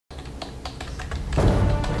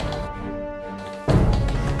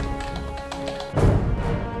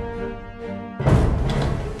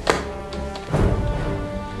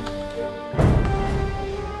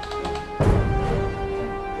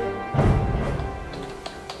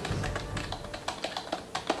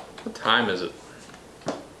time is it?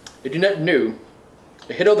 I do not know.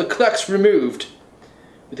 I had all the clocks removed.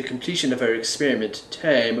 With the completion of our experiment,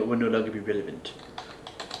 time will no longer be relevant.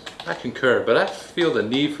 I concur, but I feel the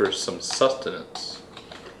need for some sustenance.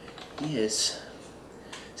 Yes.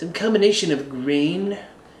 Some combination of grain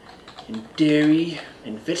and dairy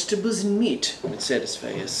and vegetables and meat would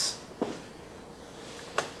satisfy us.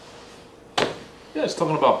 You guys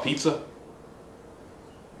talking about pizza?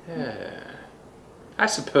 Yeah. I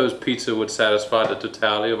suppose pizza would satisfy the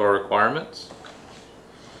totality of our requirements.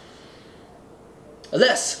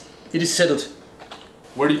 Alas, it is settled.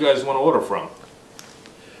 Where do you guys want to order from?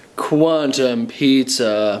 Quantum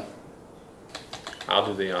Pizza. I'll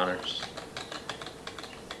do the honors.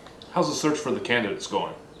 How's the search for the candidates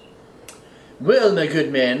going? Well, my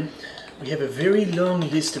good man, we have a very long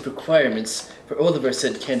list of requirements for all of our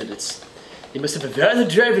said candidates. They must have a valid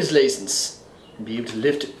driver's license and be able to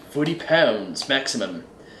lift 40 pounds maximum,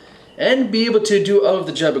 and be able to do all of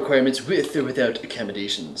the job requirements with or without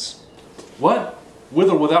accommodations. What? With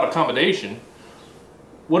or without accommodation?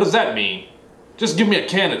 What does that mean? Just give me a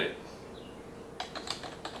candidate.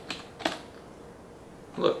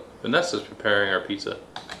 Look, Vanessa's preparing our pizza.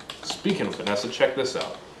 Speaking of Vanessa, check this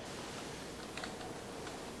out.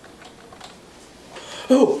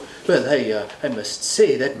 Oh, well, I must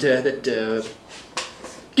say that,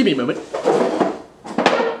 give me a moment.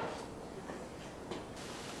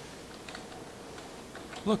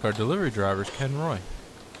 Look, our delivery driver's Ken Roy.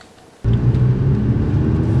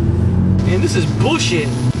 Man, this is bullshit.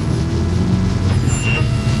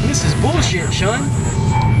 This is bullshit, Sean.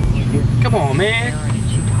 Come on, man.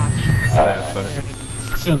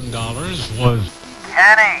 $7 was...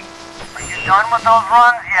 Kenny, are you done with those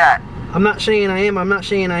runs yet? I'm not saying I am, I'm not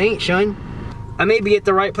saying I ain't, Sean. I may be at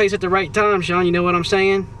the right place at the right time, Sean, you know what I'm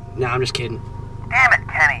saying? Nah, I'm just kidding. Damn it,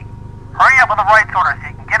 Kenny. Hurry up with the rights order so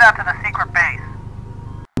you can get out to the secret base.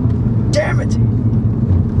 Damn it!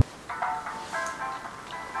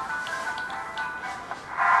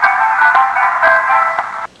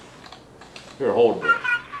 Here, hold it.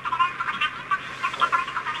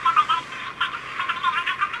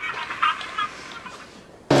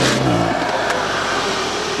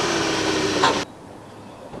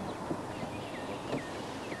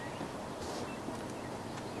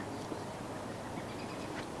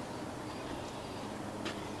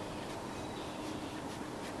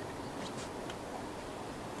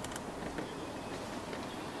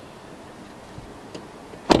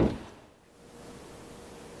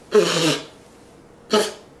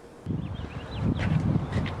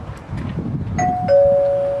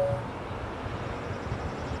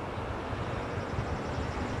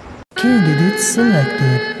 Candidates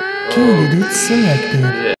selected. Candidates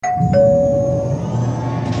selected.